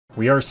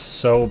We are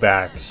so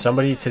back.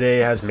 Somebody today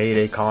has made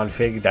a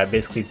config that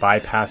basically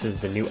bypasses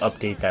the new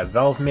update that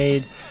Valve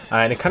made,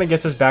 and it kind of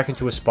gets us back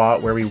into a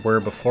spot where we were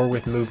before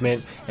with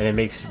movement, and it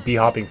makes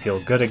b-hopping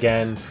feel good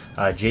again,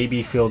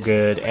 JB feel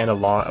good, and a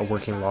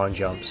working long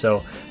jump.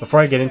 So before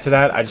I get into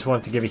that, I just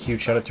wanted to give a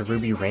huge shout out to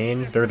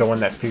rubyrain. They're the one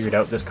that figured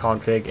out this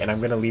config, and I'm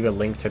going to leave a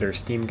link to their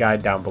Steam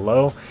guide down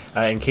below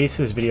in case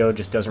this video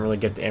just doesn't really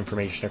get the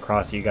information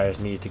across that you guys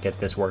need to get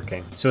this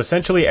working. So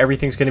essentially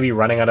everything's going to be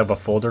running out of a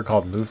folder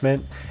called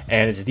movement,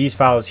 and it's these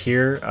files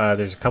here.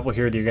 There's a couple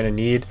here that you're going to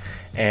need,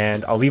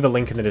 and I'll leave a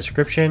link in the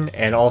description,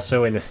 and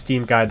also in the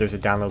Steam guide there's a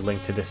download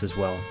link to this as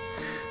well.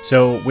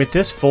 So with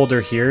this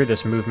folder here,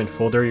 this movement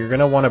folder, you're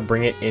going to want to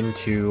bring it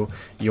into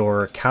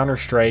your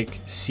counterstrike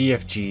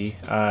CFG,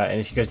 and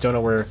if you guys don't know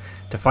where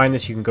to find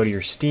this, you can go to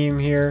your Steam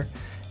here,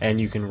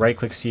 and you can right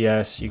click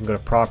CS, you can go to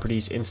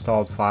properties,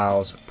 installed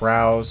files,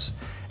 browse,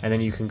 and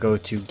then you can go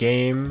to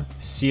game,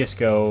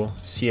 CSGO,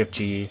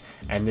 CFG,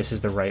 and this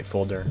is the right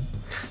folder.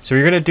 So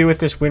what you're going to do with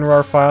this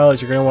WinRAR file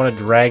is you're going to want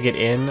to drag it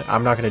in.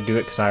 I'm not going to do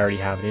it because I already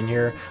have it in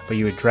here, but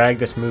you would drag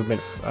this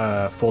movement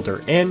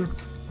folder in,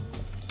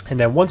 and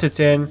then once it's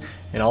in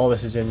and all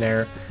this is in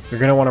there, you're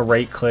going to want to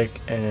right click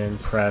and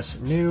press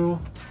new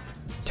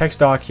text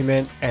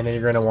document, and then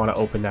you're going to want to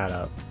open that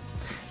up.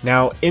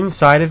 Now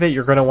inside of it,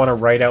 you're going to want to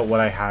write out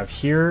what I have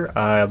here,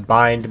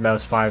 bind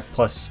mouse5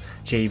 plus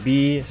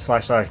JB /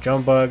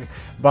 jumpbug,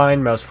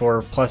 bind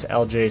mouse4 plus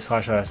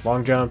LJ /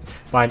 long jump,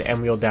 bind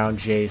mwheeldown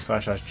J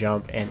 /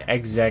 jump, and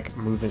exec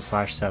movement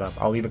 / setup.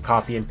 I'll leave a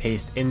copy and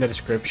paste in the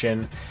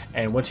description,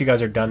 and once you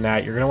guys are done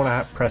that, you're going to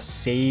want to press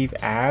save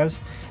as,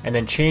 and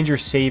then change your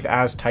save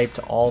as type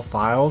to all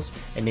files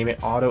and name it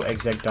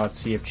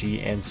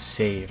autoexec.cfg and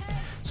save.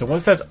 So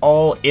once that's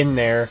all in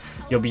there,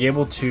 you'll be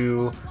able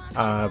to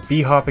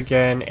b-hop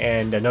again,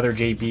 and another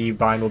JB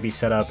bind will be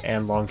set up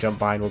and long jump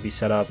bind will be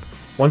set up.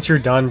 Once you're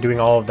done doing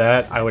all of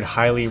that, I would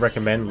highly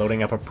recommend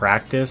loading up a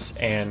practice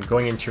and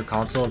going into your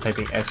console and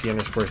typing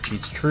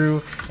sv_cheats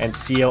true and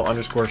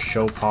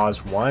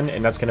cl_show_pause1,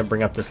 and that's going to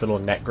bring up this little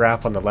net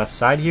graph on the left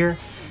side here.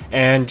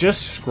 And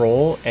just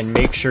scroll and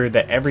make sure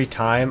that every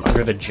time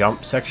under the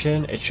jump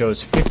section it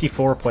shows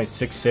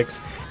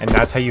 54.66, and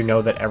that's how you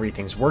know that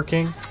everything's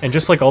working. And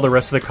just like all the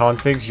rest of the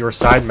configs, your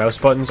side mouse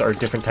buttons are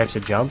different types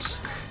of jumps.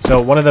 So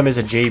one of them is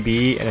a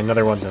JB and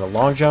another one's in a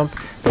long jump.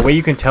 The way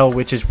you can tell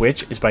which is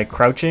by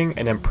crouching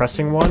and then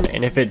pressing one,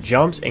 and if it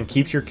jumps and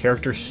keeps your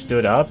character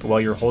stood up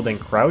while you're holding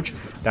crouch,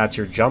 that's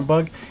your jump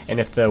bug. And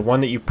if the one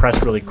that you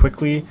press really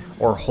quickly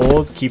or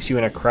hold keeps you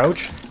in a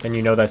crouch, then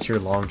you know that's your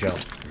long jump.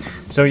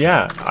 So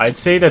yeah, I'd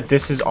say that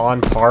this is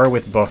on par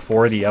with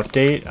before the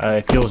update.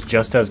 It feels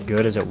just as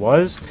good as it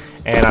was,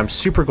 and I'm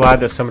super glad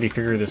that somebody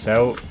figured this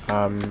out.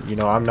 You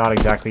know, I'm not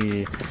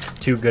exactly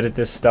too good at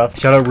this stuff.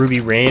 Shout out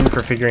rubyrain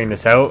for figuring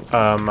this out.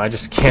 I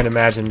just can't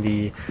imagine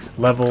the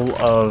level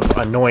of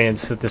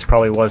annoyance that this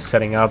probably was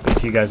setting up.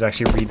 If you guys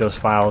actually read those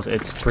files,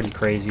 it's pretty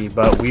crazy,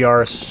 but we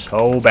are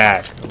so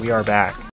back. We are back.